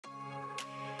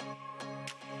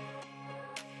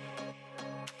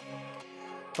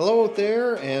Hello out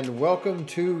there, and welcome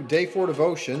to Day 4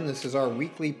 Devotion. This is our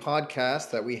weekly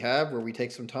podcast that we have where we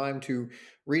take some time to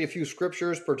read a few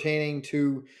scriptures pertaining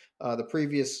to the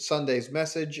previous Sunday's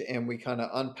message, and we kind of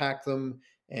unpack them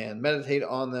and meditate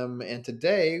on them. And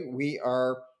today we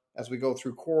are, as we go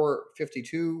through Core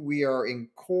 52, we are in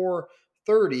Core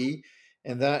 30,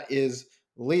 and that is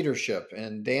leadership.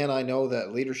 And Dan, I know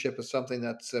that leadership is something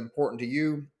that's important to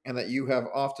you and that you have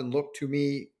often looked to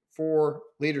me for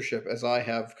leadership as I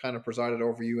have kind of presided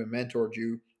over you and mentored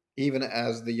you, even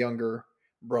as the younger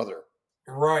brother.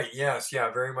 Right. Yes.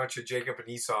 Yeah. Very much a Jacob and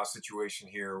Esau situation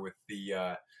here with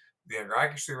the younger. I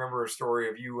actually remember a story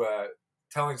of you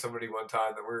telling somebody one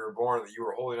time that we were born that you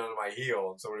were holding onto my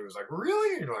heel, and somebody was like,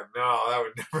 "Really?" And you're like, "No, that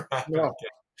would never happen No, again."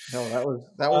 no, that was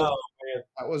that was Oh man,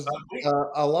 that was he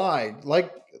a lie,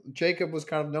 like Jacob was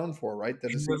kind of known for, right? The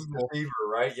he was the deceitful. deceiver,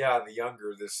 right? Yeah, the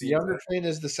younger The deceiver. younger twin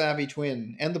is the savvy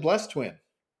twin and the blessed twin.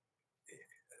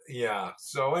 Yeah.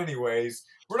 So, anyways,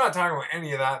 we're not talking about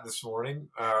any of that this morning.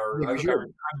 Yeah, Or 'cause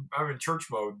you're- I'm in church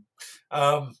mode.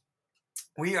 Um,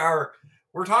 we are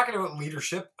we're talking about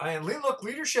leadership, and look,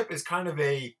 leadership is kind of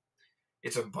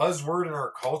it's a buzzword in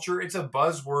our culture. It's a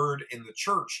buzzword in the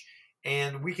church,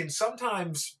 and we can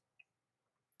sometimes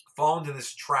fall into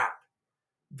this trap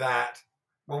that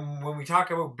when we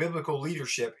talk about biblical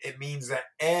leadership, it means that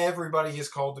everybody is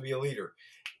called to be a leader,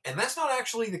 and that's not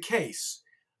actually the case.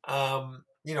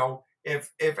 If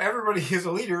everybody is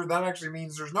a leader, that actually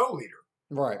means there's no leader.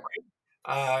 right.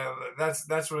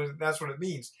 That's what it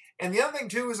means. And the other thing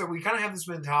too is that we kind of have this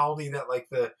mentality that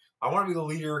I want to be the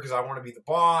leader because I want to be the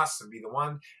boss and be the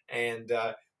one. And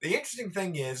the interesting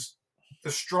thing is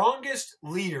the strongest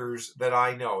leaders that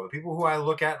I know, the people who I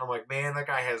look at and I'm like, man, that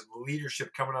guy has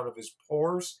leadership coming out of his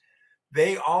pores.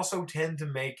 They also tend to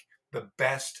make the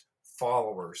best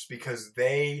followers because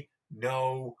they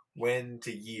know when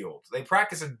to yield. They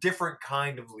practice a different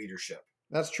kind of leadership.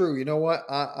 That's true. You know what?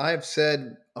 I've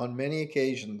said on many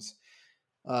occasions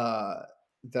uh,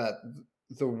 that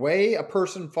the way a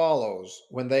person follows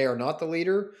when they are not the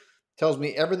leader tells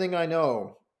me everything I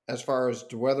know as far as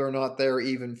to whether or not they're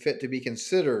even fit to be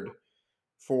considered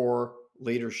for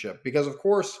leadership. Because, of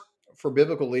course, for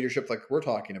biblical leadership, like we're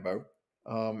talking about,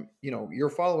 you're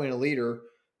following a leader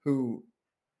who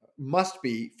must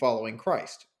be following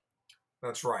Christ.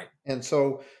 That's right. And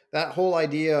so that whole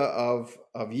idea of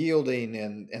yielding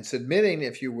and submitting,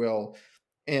 if you will,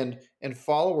 and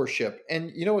followership.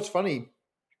 And you know what's funny?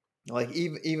 Like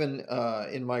even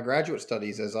in my graduate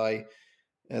studies, as I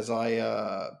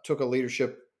took a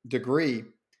leadership degree,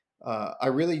 I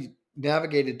really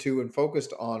navigated to and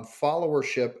focused on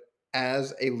followership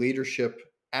as a leadership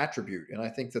attribute. And I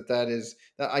think that is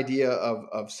that idea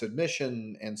of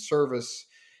submission and service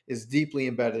is deeply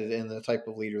embedded in the type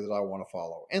of leader that I want to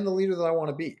follow and the leader that I want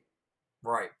to be.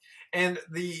 Right. And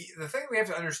the thing we have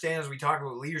to understand as we talk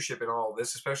about leadership and all of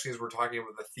this, especially as we're talking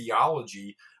about the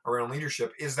theology around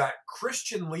leadership, is that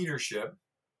Christian leadership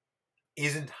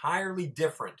is entirely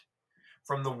different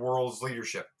from the world's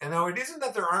leadership. And now it isn't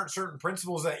that there aren't certain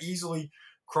principles that easily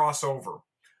cross over.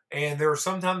 And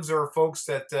sometimes there are folks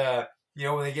that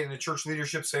when they get into church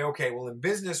leadership say, okay, well in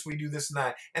business we do this and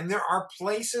that. And there are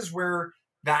places where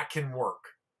that can work.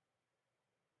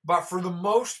 But for the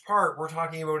most part, we're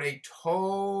talking about a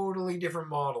totally different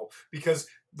model because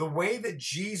the way that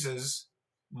Jesus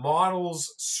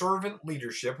models servant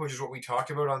leadership, which is what we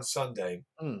talked about on Sunday,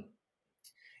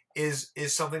 is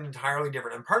something entirely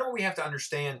different. And part of what we have to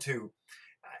understand too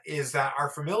is that our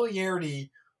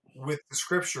familiarity with the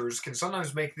scriptures can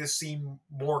sometimes make this seem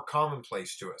more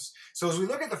commonplace to us. So as we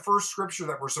look at the first scripture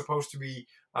that we're supposed to be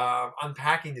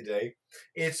unpacking today,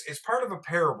 it's part of a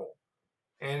parable.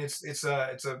 And it's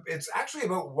actually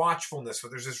about watchfulness. But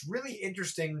there's this really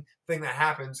interesting thing that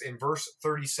happens in verse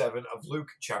 37 of Luke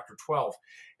chapter 12.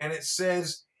 And it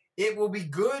says, "It will be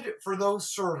good for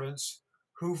those servants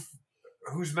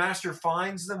whose master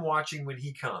finds them watching when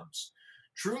he comes.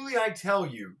 Truly I tell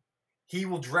you, he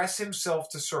will dress himself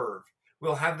to serve,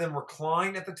 will have them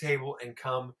recline at the table and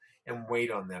come and wait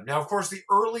on them." Now, of course, the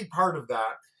early part of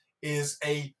that is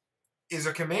a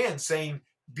command saying,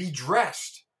 be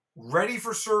dressed, ready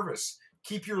for service,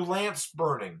 keep your lamps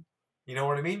burning. You know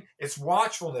what I mean? It's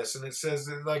watchfulness, and it says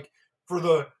that, like, for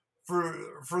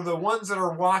the ones that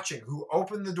are watching, who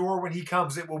open the door when he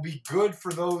comes, it will be good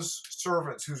for those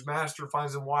servants whose master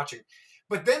finds them watching.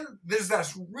 But then there's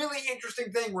that really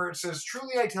interesting thing where it says,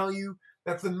 "Truly I tell you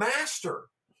that the master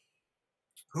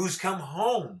who's come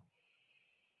home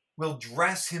will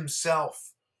dress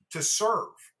himself to serve."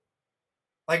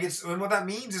 And what that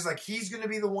means is, like, he's going to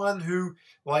be the one who,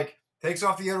 like, takes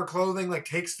off the outer clothing, like,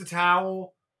 takes the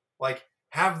towel, like,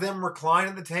 have them recline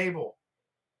at the table.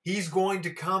 He's going to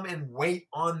come and wait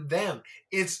on them.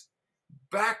 It's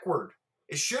backward.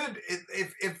 It should,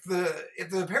 if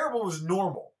the parable was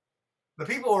normal, the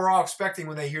people are all expecting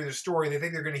when they hear the story, they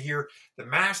think they're going to hear the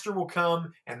master will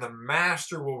come and the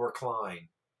master will recline.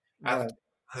 Right.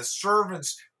 The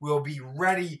servants will be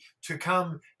ready to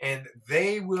come and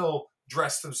they will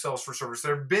dress themselves for service.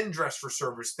 They've been dressed for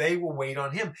service. They will wait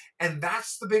on him. And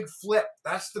that's the big flip.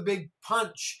 That's the big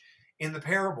punch in the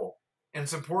parable. And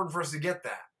it's important for us to get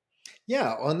that.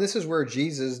 Yeah, and this is where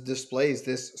Jesus displays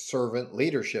this servant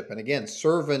leadership. And again,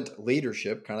 servant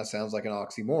leadership kind of sounds like an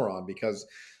oxymoron because,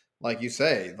 like you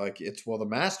say, like it's, well, the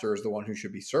master is the one who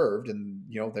should be served, and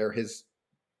they're his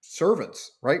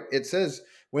servants, right? It says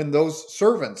when those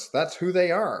servants, that's who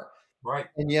they are. Right.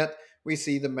 And yet we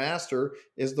see the master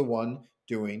is the one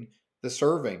doing the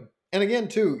serving. And again,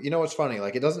 too, it's funny,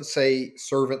 like it doesn't say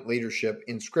servant leadership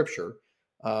in scripture.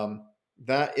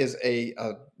 That is a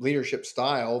leadership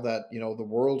style that the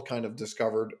world kind of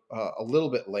discovered a little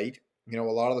bit late. A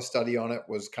lot of the study on it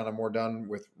was kind of more done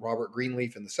with Robert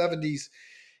Greenleaf in the 70s,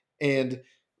 and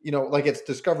like it's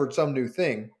discovered some new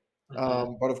thing.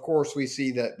 But of course, we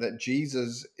see that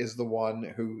Jesus is the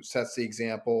one who sets the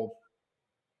example.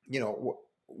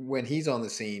 When he's on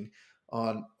the scene,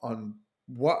 on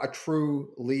what a true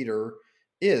leader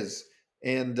is.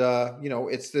 And,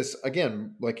 it's this,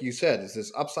 again, like you said, it's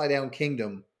this upside down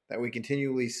kingdom that we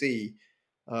continually see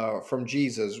from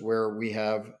Jesus, where we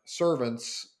have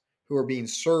servants who are being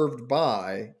served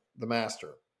by the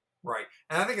master. Right.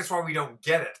 And I think that's why we don't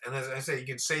get it. And as I say, you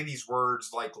can say these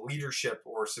words like leadership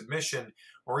or submission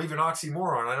or even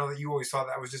oxymoron. I know that you always thought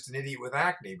that was just an idiot with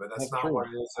acne, but that's not true. what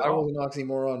it is at I all. was an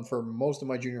oxymoron for most of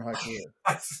my junior high career.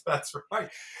 That's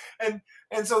right.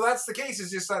 And so that's the case.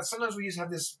 It's just that sometimes we just have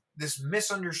this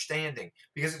misunderstanding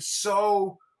because it's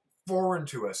so foreign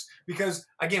to us. Because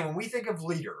again, when we think of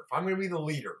leader, if I'm going to be the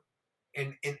leader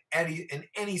in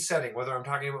any setting, whether I'm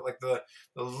talking about like the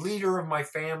leader of my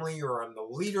family, or I'm the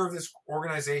leader of this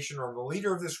organization, or I'm the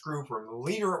leader of this group, or I'm the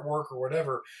leader at work, or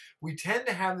whatever, we tend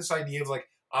to have this idea of like,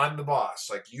 I'm the boss.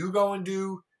 Like, you go and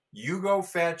do, you go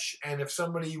fetch. And if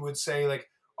somebody would say like,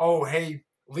 oh, hey,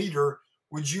 leader,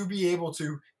 would you be able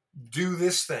to do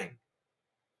this thing?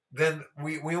 Then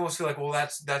we almost feel like, well,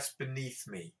 that's beneath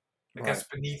me. Like, Right. that's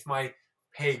beneath my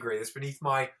pay grade. That's beneath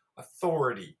my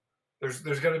authority. There's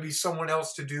going to be someone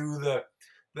else to do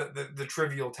the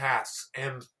trivial tasks.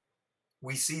 And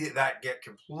we see that get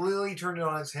completely turned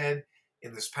on its head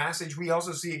in this passage. We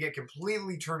also see it get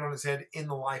completely turned on its head in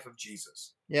the life of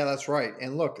Jesus. Yeah, that's right.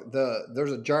 And look,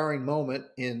 there's a jarring moment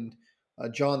in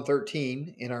John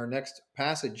 13 in our next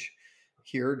passage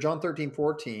here, John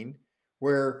 13:14,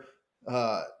 where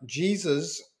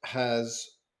Jesus has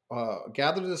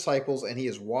gathered the disciples and he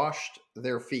has washed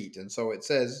their feet. And so it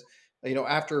says,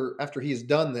 after he has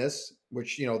done this,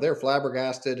 which they're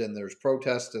flabbergasted and there's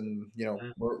protest, and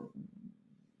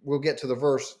we'll get to the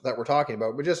verse that we're talking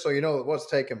about, but just so you know what's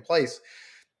taking place.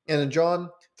 And in John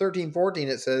 13:14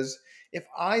 it says, if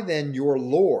I then, your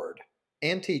Lord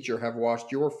and teacher, have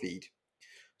washed your feet,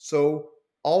 so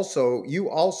also you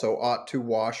also ought to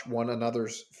wash one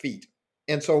another's feet.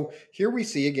 And so here we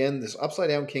see again this upside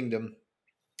down kingdom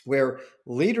where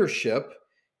leadership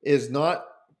is not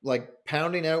like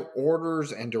pounding out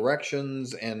orders and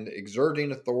directions and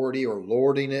exerting authority or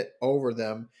lording it over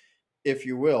them, if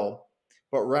you will,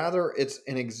 but rather it's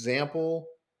an example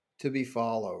to be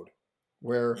followed,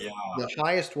 where the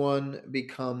highest one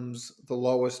becomes the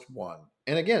lowest one.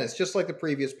 And again, it's just like the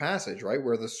previous passage, right?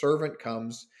 Where the servant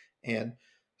comes and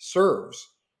serves.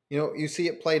 You see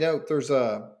it played out. There's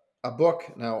a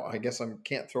book. Now, I guess I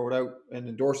can't throw it out and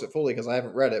endorse it fully because I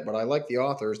haven't read it, but I like the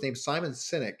author. His name's Simon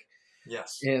Sinek.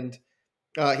 Yes. And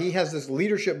he has this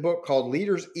leadership book called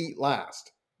Leaders Eat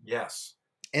Last. Yes.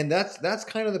 And that's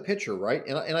kind of the picture, right?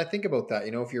 And I think about that,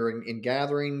 if you're in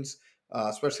gatherings,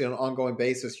 especially on an ongoing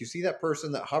basis, you see that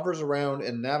person that hovers around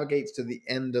and navigates to the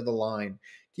end of the line.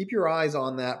 Keep your eyes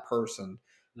on that person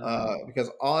because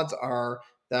odds are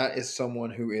that is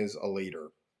someone who is a leader.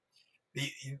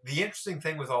 The interesting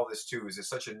thing with all this too is it's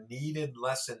such a needed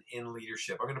lesson in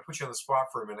leadership. I'm going to put you on the spot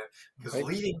for a minute because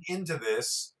leading into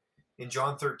this in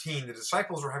John 13, the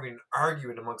disciples were having an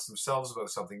argument amongst themselves about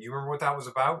something. Do you remember what that was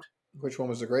about? Which one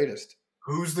was the greatest?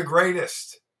 Who's the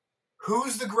greatest?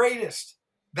 Who's the greatest?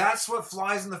 That's what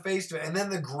flies in the face of it. And then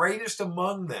the greatest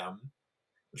among them,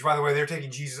 which, by the way, they're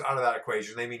taking Jesus out of that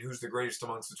equation. They mean who's the greatest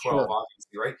amongst the 12,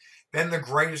 obviously, right? Then the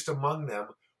greatest among them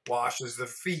washes the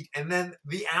feet. And then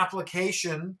the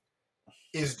application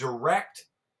is direct.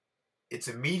 It's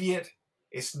immediate.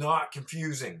 It's not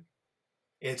confusing.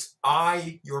 It's,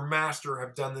 I, your master,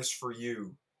 have done this for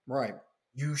you. Right.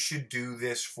 You should do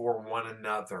this for one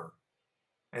another.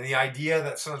 And the idea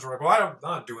that sometimes we're like, well, I'm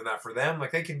not doing that for them.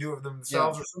 Like, they can do it for Yeah.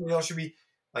 themselves, or somebody else should be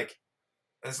like,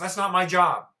 that's not my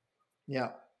job.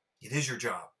 Yeah. It is your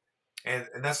job. And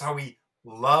that's how we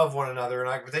love one another. And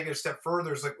I would take it a step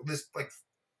further. It's like this, like,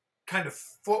 kind of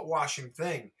foot washing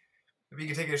thing. If you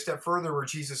can take it a step further, where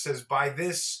Jesus says, by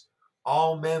this,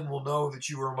 all men will know that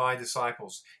you are my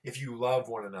disciples, if you love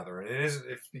one another. And it isn't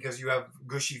it's because you have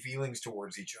gushy feelings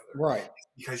towards each other. Right. It's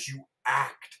because you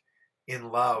act in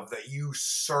love, that you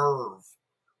serve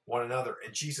one another.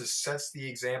 And Jesus sets the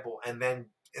example. And then,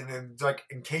 like,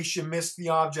 in case you missed the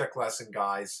object lesson,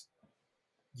 guys,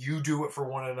 you do it for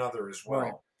one another as Right.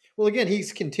 well. Well, again,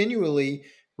 he's continually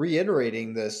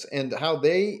reiterating this and how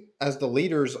they, as the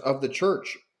leaders of the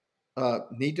church,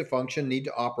 need to function, need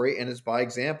to operate, and it's by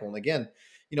example. And again,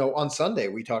 on Sunday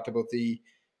we talked about the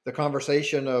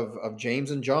conversation of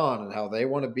James and John and how they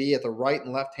want to be at the right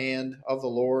and left hand of the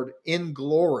Lord in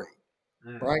glory,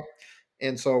 Mm. right?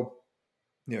 And so,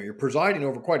 you're presiding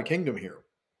over quite a kingdom here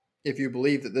if you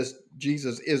believe that this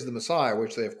Jesus is the Messiah,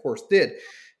 which they of course did.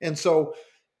 And so,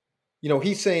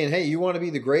 he's saying, hey, you want to be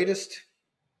the greatest?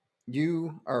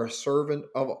 You are a servant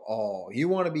of all. You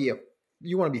want to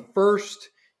be first.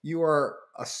 You are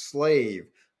a slave.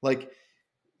 Like,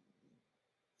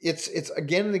 it's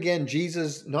again and again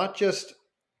Jesus not just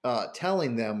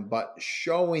telling them, but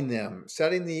showing them,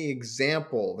 setting the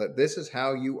example that this is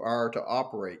how you are to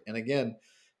operate. And again,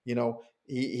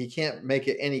 he can't make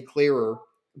it any clearer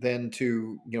than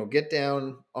to get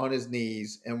down on his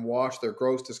knees and wash their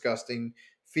gross, disgusting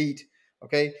feet.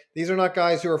 Okay, these are not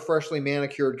guys who are freshly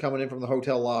manicured coming in from the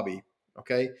hotel lobby.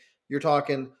 Okay, you're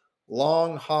talking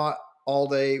long, hot, all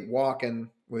day walking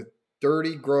with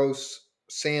dirty, gross,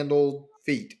 sandaled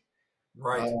feet.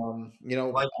 Right.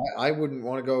 Like, I wouldn't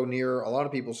want to go near a lot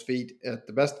of people's feet at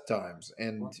the best of times.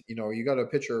 And, you got to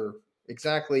picture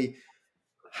exactly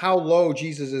how low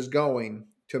Jesus is going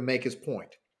to make his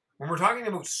point. when we're talking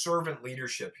about servant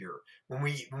leadership here, when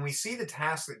we see the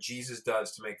task that Jesus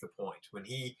does to make the point, when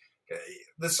he,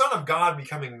 the Son of God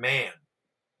becoming man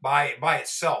by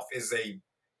itself is a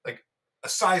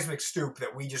seismic stoop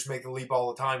that we just make the leap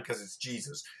all the time because it's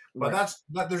Jesus. But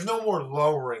Right. there's no more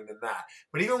lowering than that.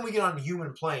 But even when we get on the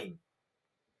human plane,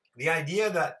 the idea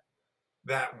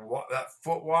that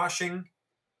foot washing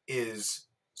is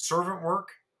servant work,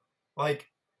 like,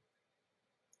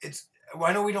 it's,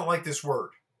 I know we don't like this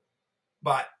word,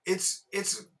 but it's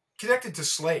connected to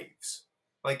slaves.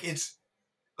 Like, it's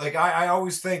like, I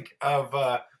always think of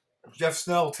Jeff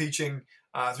Snell teaching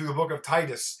through the book of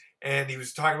Titus, and he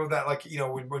was talking about that, like,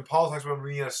 when Paul talks about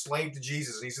being a slave to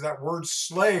Jesus, and he said that word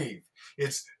slave,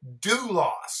 it's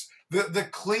doulos, the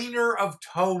cleaner of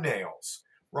toenails,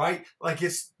 right? Like,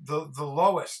 it's the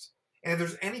lowest. And if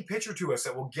there's any picture to us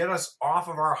that will get us off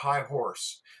of our high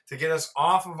horse, to get us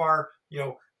off of our,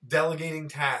 delegating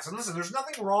tasks. And listen, there's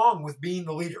nothing wrong with being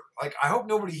the leader. Like, I hope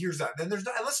nobody hears that. Then there's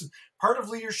not, and listen, part of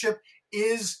leadership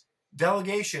is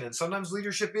delegation, and sometimes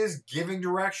leadership is giving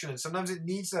direction, and sometimes it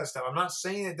needs that stuff. I'm not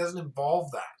saying it doesn't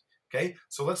involve that. Okay,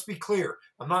 so let's be clear.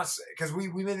 I'm not, because we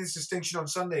made this distinction on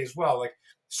Sunday as well. Like,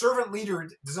 servant leader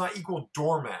does not equal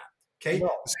doormat. Okay,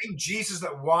 No. the same Jesus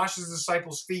that washes the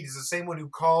disciples' feet is the same one who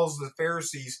calls the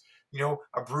Pharisees,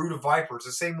 a brood of vipers.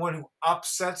 The same one who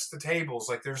upsets the tables.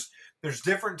 Like, there's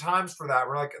different times for that.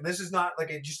 We're like, this is not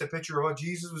like just a picture of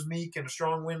Jesus was meek and a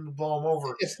strong wind would blow him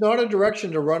over. It's not a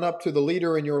direction to run up to the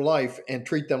leader in your life and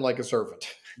treat them like a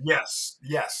servant. Yes.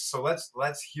 So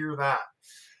let's hear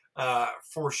that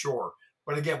for sure.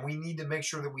 But again, we need to make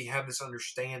sure that we have this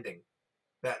understanding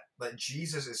that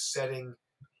Jesus is setting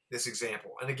this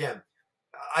example. And again,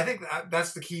 I think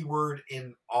that's the key word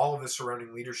in all of the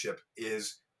surrounding leadership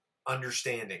is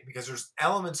understanding, because there's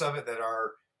elements of it that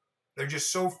they're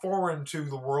just so foreign to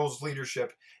the world's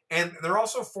leadership, and they're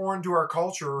also foreign to our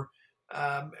culture,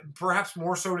 perhaps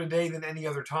more so today than any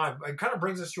other time. It kind of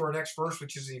brings us to our next verse,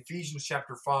 which is Ephesians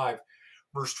chapter 5,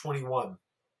 verse 21.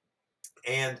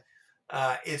 And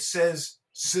it says,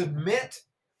 submit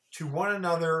to one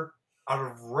another out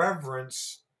of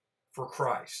reverence for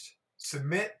Christ.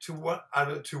 Submit to one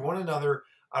another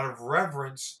out of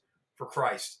reverence for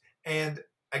Christ. And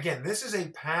again, this is a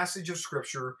passage of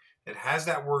Scripture that has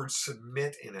that word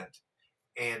submit in it.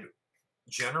 And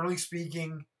generally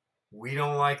speaking, we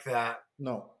don't like that.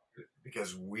 No.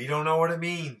 Because we don't know what it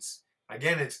means.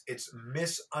 again, it's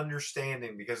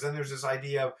misunderstanding, because then there's this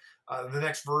idea of the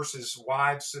next verse is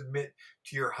wives submit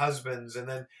to your husbands, and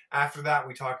then after that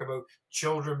we talk about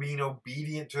children being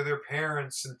obedient to their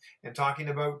parents, and talking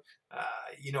about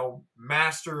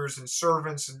masters and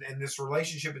servants, and this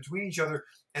relationship between each other.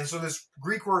 And so this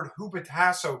Greek word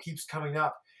hupotasso keeps coming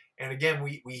up, and again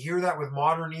we hear that with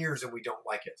modern ears and we don't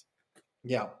like it.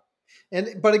 Yeah.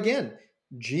 But again,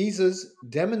 Jesus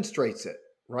demonstrates it,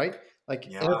 right? Like,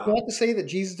 and it's Yeah. not to say that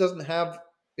Jesus doesn't have,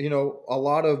 a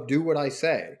lot of do what I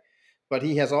say, but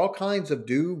he has all kinds of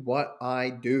do what I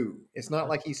do. It's not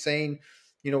like he's saying,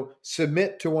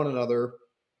 submit to one another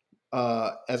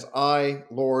as I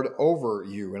Lord over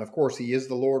you. And of course, he is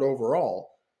the Lord over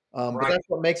all. But Right. that's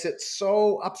what makes it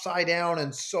so upside down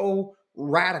and so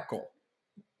radical,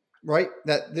 right?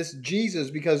 That this Jesus,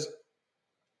 because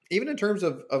even in terms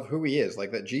of who he is,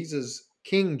 like that Jesus,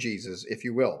 King Jesus, if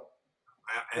you will,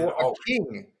 And for a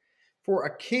king, for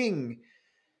a king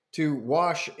to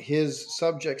wash his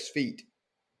subjects' feet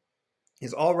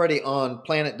is already on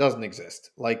planet doesn't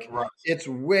exist. Like right. it's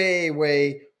way,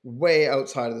 way, way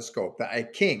outside of the scope. That a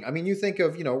king. I mean, you think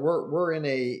of we're in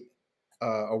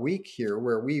a week here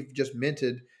where we've just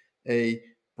minted a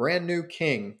brand new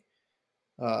king,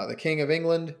 the King of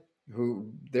England,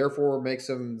 who therefore makes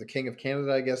him the King of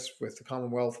Canada, I guess, with the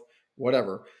Commonwealth,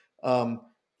 whatever. You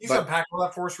just But unpack all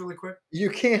that for us really quick. you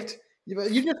can't.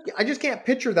 I just can't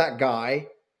picture that guy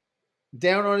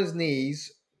down on his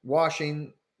knees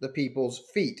washing the people's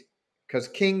feet because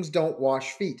kings don't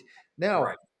wash feet. Now,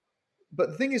 Right. but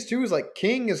the thing is too is like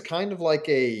king is kind of like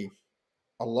a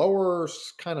lower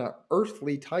kind of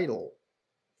earthly title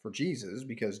for Jesus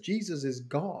because Jesus is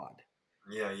God.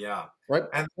 Yeah, yeah. Right?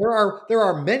 And There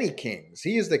are many kings.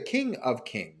 He is the king of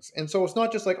kings. And so it's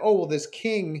not just like, oh, well, this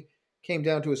king came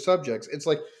down to his subjects. It's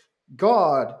like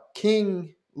God,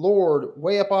 King, Lord,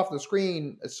 way up off the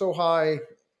screen, it's so high,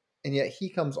 and yet he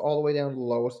comes all the way down to the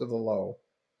lowest of the low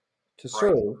to right.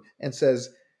 serve and says,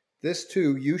 this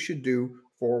too you should do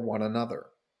for one another.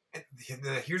 And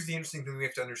here's the interesting thing we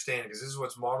have to understand, because this is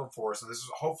what's modeled for us, and this is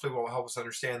hopefully what will help us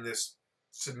understand this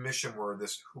submission word,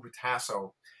 this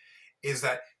hupotasso, is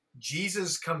that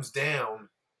Jesus comes down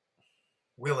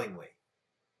willingly.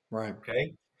 Right.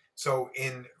 Okay? So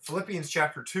in Philippians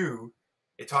chapter 2,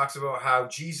 it talks about how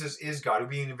Jesus is God, who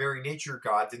being in very nature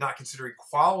God, did not consider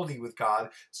equality with God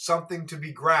something to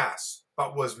be grasped,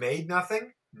 but was made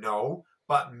nothing? No,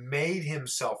 but made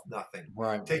himself nothing,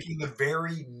 Right. taking the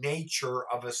very nature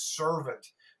of a servant,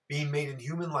 being made in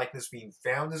human likeness, being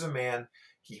found as a man.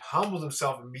 He humbled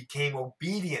himself and became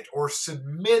obedient or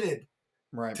submitted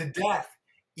Right. to death,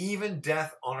 even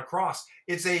death on a cross.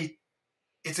 It's a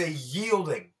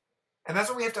yielding. And that's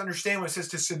what we have to understand when it says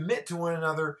to submit to one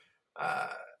another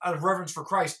out of reverence for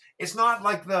Christ. It's not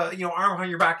like the arm behind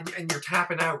your back and you're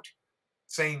tapping out,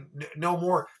 saying no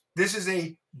more. This is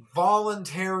a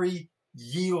voluntary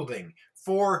yielding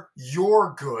for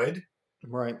your good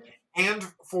Right. and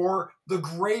for the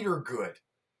greater good,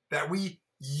 that we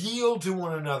yield to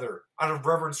one another out of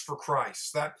reverence for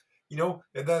Christ. That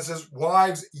says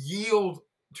wives yield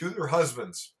to their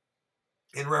husbands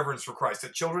in reverence for Christ,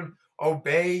 that children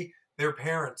obey their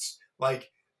parents.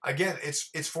 Like, again,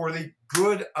 it's for the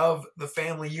good of the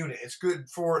family unit. It's good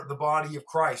for the body of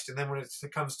Christ. And then when it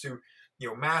comes to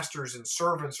masters and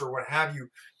servants or what have you,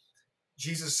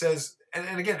 Jesus says,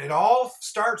 and again, it all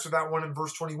starts with that one in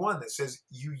verse 21 that says,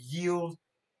 you yield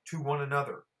to one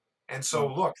another. And so,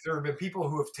 look, there have been people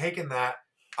who have taken that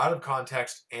out of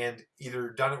context and either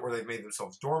done it where they've made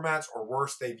themselves doormats, or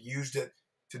worse, they've used it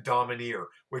to domineer,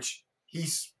 which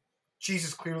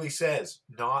Jesus clearly says,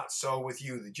 not so with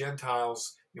you. The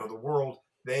Gentiles, the world,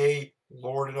 they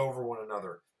lord it over one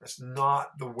another. That's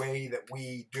not the way that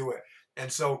we do it.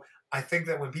 And so I think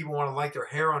that when people want to light their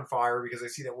hair on fire because they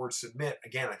see that word submit,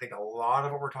 again, I think a lot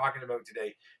of what we're talking about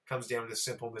today comes down to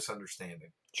simple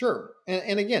misunderstanding. Sure.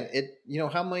 And again,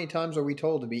 how many times are we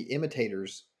told to be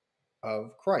imitators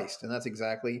of Christ? And that's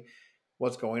exactly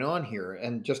what's going on here.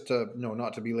 And just to,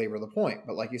 not to belabor the point,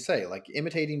 but like you say, like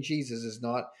imitating Jesus is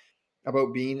not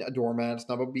about being a doormat. It's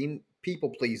not about being people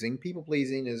pleasing. People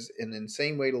pleasing is an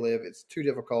insane way to live. It's too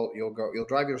difficult. You'll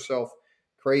drive yourself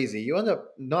crazy. You end up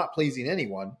not pleasing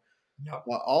anyone. Yep.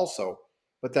 Also,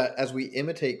 but that as we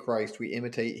imitate Christ, we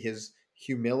imitate his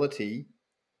humility,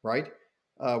 right?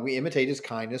 We imitate his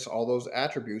kindness, all those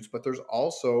attributes. But there's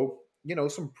also,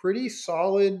 some pretty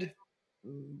solid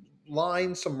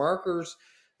lines, some markers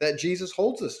that Jesus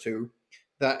holds us to.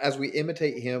 That as we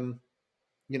imitate him,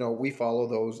 we follow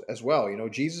those as well.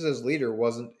 Jesus as leader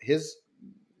wasn't his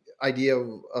idea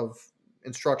of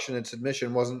instruction and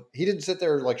submission wasn't, he didn't sit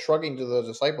there like shrugging to the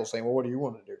disciples saying, well, what do you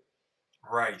want to do?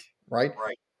 Right. right?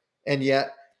 Right. And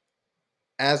yet,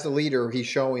 as the leader, he's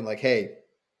showing like, hey,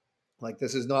 like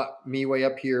this is not me way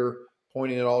up here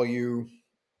pointing at all you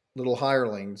little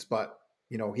hirelings, but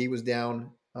he was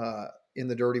down in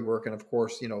the dirty work, and of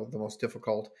course, the most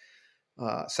difficult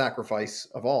sacrifice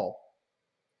of all.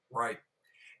 Right.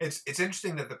 It's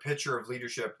interesting that the picture of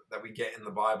leadership that we get in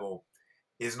the Bible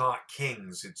is not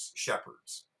kings, it's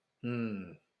shepherds.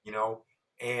 Hmm. You know,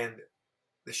 and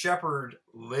the shepherd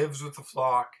lives with the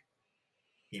flock.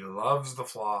 He loves the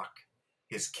flock.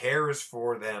 His care is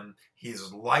for them.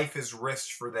 His life is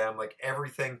risked for them. Like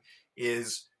everything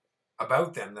is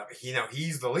about them.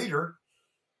 He's the leader.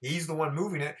 He's the one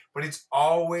moving it, but it's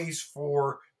always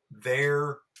for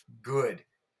their good.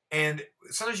 And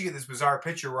sometimes you get this bizarre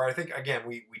picture where I think, again,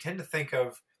 we tend to think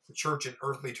of the church in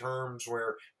earthly terms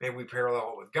where maybe we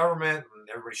parallel it with government and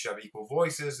everybody should have equal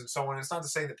voices and so on. It's not to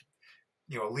say that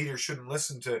leaders shouldn't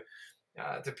listen to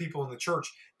people in the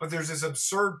church, but there's this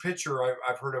absurd picture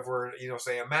I've heard of where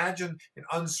say imagine an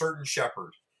uncertain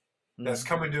shepherd that's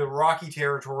coming to a rocky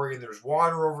territory and there's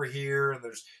water over here and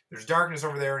there's darkness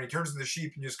over there, and he turns to the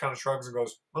sheep and just kind of shrugs and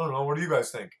goes, I don't know, what do you guys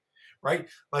think? Right?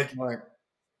 Like Right.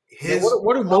 his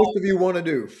What do most of you want to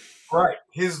do? right,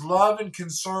 his love and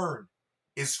concern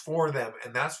is for them,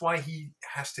 and that's why he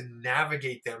has to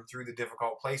navigate them through the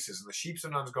difficult places. And the sheep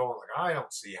sometimes go like, I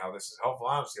don't see how this is helpful.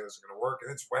 I don't see how this is going to work,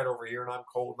 and it's wet over here, and I'm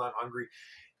cold, and I'm hungry.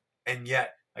 And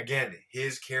yet, again,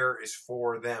 his care is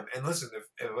for them. And listen,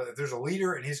 if there's a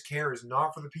leader and his care is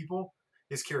not for the people,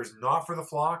 his care is not for the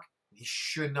flock, he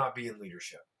should not be in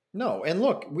leadership. No, and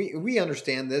look, we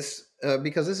understand this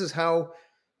because this is how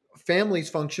families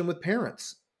function with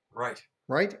parents. Right.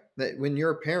 Right? That when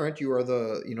you're a parent, you are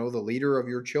the leader of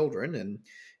your children,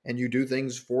 and you do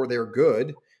things for their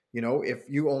good. If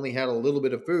you only had a little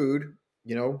bit of food,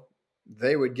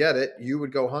 they would get it. You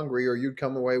would go hungry, or you'd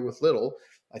come away with little.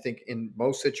 I think in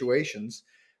most situations,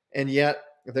 and yet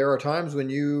there are times when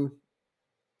you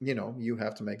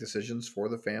have to make decisions for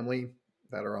the family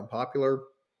that are unpopular,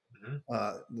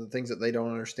 Mm-hmm. the things that they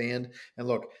don't understand. And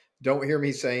look, don't hear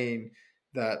me saying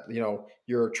that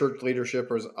your church leadership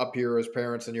is up here as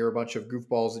parents and you're a bunch of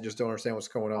goofballs that just don't understand what's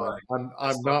going on. Right.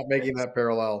 I'm not making that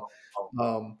parallel,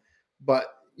 um, but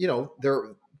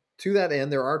there, to that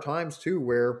end, there are times too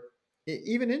where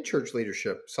even in church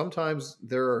leadership, sometimes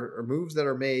there are moves that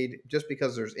are made just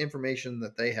because there's information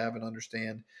that they have and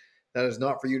understand that is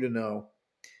not for you to know.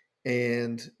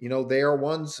 And they are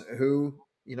ones who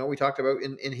we talked about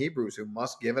in Hebrews, who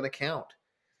must give an account.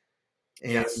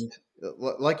 Yes. And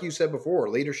like you said before,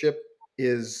 leadership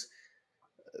is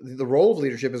the role of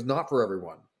leadership is not for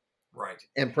everyone. Right.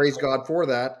 And praise God for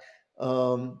that.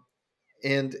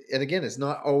 And again, it's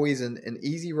not always an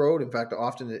easy road. In fact,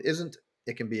 often it isn't.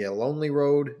 It can be a lonely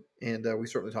road, and we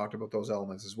certainly talked about those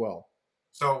elements as well.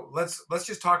 So let's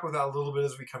just talk about that a little bit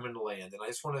as we come into land. And I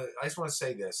just want to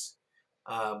say this.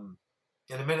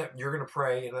 In a minute, you're going to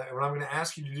pray, and what I'm going to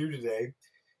ask you to do today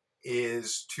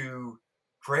is to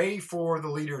pray for the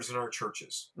leaders in our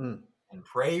churches and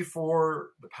pray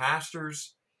for the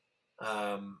pastors.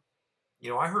 I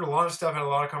heard a lot of stuff, had a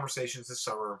lot of conversations this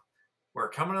summer where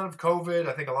coming out of COVID,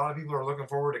 I think a lot of people are looking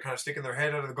forward to kind of sticking their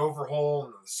head out of the gopher hole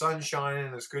and the sun's shining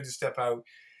and it's good to step out.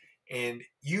 And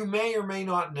you may or may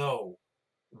not know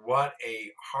what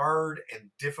a hard and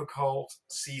difficult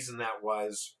season that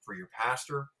was for your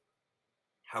pastor,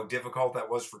 how difficult that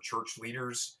was for church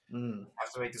leaders.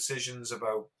 Have to make decisions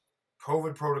about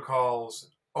COVID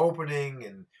protocols, opening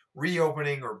and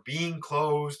reopening or being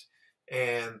closed.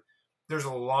 And there's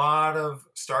a lot of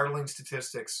startling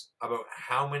statistics about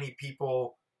how many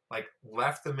people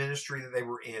left the ministry that they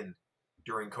were in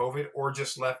during COVID or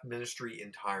just left ministry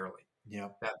entirely. Yeah.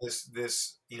 That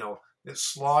this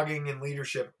slogging in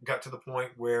leadership got to the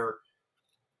point where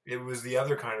it was the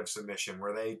other kind of submission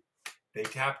where they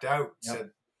tapped out, said,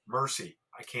 mercy,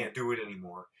 I can't do it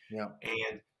anymore. Yeah.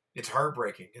 And it's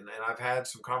heartbreaking. And I've had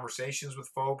some conversations with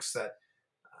folks that,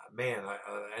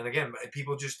 and again,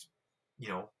 people just,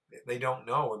 they don't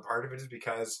know. And part of it is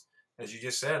because, as you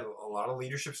just said, a lot of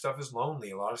leadership stuff is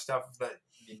lonely. A lot of stuff that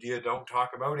you don't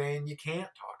talk about and you can't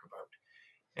talk about.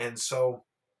 And so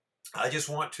I just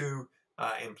want to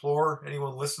implore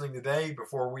anyone listening today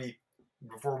before we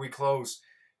close,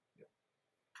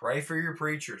 pray for your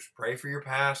preachers, pray for your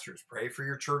pastors, pray for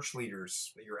your church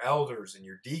leaders, your elders and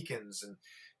your deacons and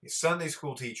your Sunday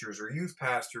school teachers or youth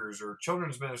pastors or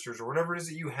children's ministers or whatever it is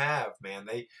that you have, man.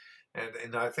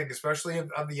 And I think especially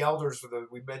of the elders,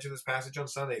 we mentioned this passage on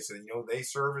Sunday, so they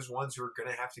serve as ones who are going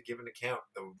to have to give an account.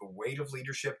 The weight of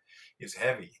leadership is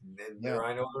heavy, and Yeah.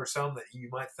 I know there are some that you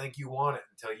might think you want it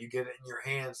until you get it in your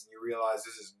hands and you realize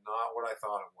this is not what I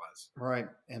thought it was. Right.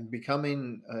 And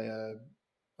becoming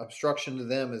obstruction to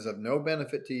them is of no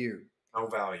benefit to you. No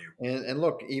value. And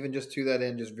look, even just to that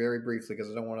end, just very briefly, because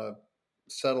I don't want to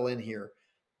settle in here.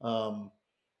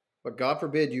 But God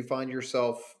forbid you find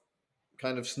yourself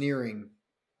kind of sneering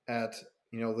at,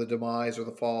 the demise or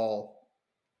the fall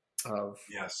of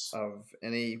Yes.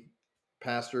 any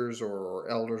pastors or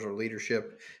elders or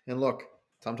leadership. And look,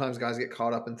 sometimes guys get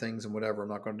caught up in things and whatever. I'm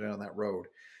not going down that road.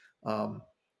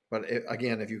 But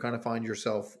again, if you kind of find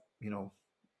yourself, I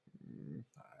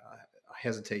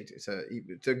hesitate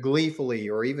to gleefully,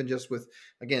 or even just with,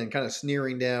 again, kind of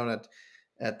sneering down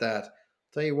at that.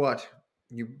 Tell you what,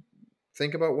 you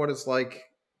think about what it's like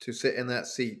to sit in that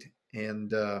seat,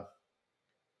 and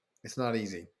it's not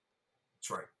easy. That's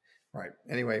right. Right.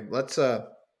 Anyway, let's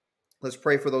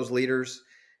pray for those leaders,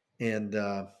 and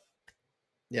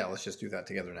let's just do that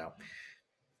together now.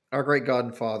 Our great God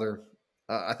and Father,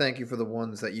 I thank you for the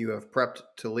ones that you have prepped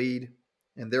to lead,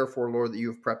 and therefore, Lord, that you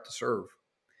have prepped to serve.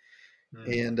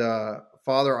 And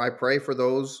Father, I pray for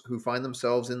those who find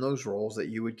themselves in those roles, that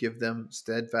you would give them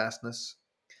steadfastness,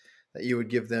 that you would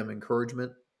give them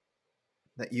encouragement,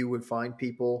 that you would find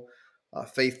people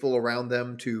faithful around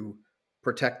them to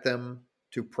protect them,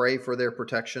 to pray for their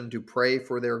protection, to pray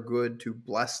for their good, to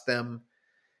bless them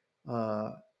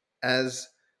as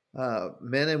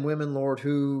men and women, Lord,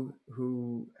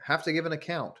 who have to give an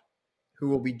account, who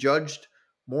will be judged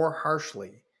more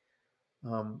harshly.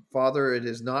 Father, it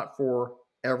is not for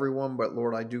everyone, but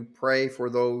Lord, I do pray for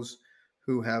those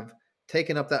who have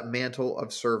taken up that mantle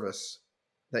of service,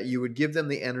 that you would give them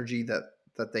the energy that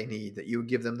they need, that you would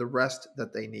give them the rest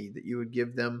that they need, that you would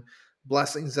give them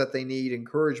blessings that they need,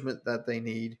 encouragement that they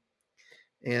need,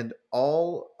 and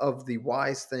all of the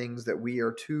wise things that we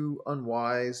are too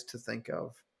unwise to think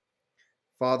of.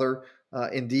 Father,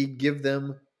 indeed, give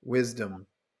them wisdom.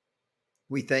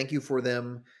 We thank you for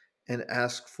them and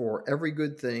ask for every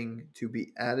good thing to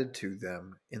be added to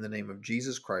them in the name of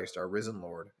Jesus Christ, our risen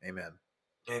Lord. Amen.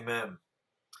 Amen.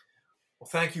 Well,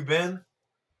 thank you, Ben.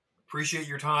 Appreciate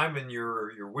your time and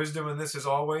your wisdom in this as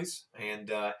always. And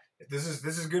this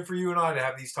is good for you and I to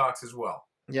have these talks as well.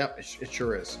 Yep, it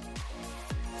sure is.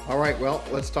 All right, well,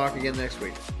 let's talk again next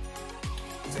week.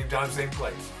 Same time, same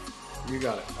place. You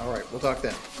got it. All right, we'll talk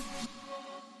then.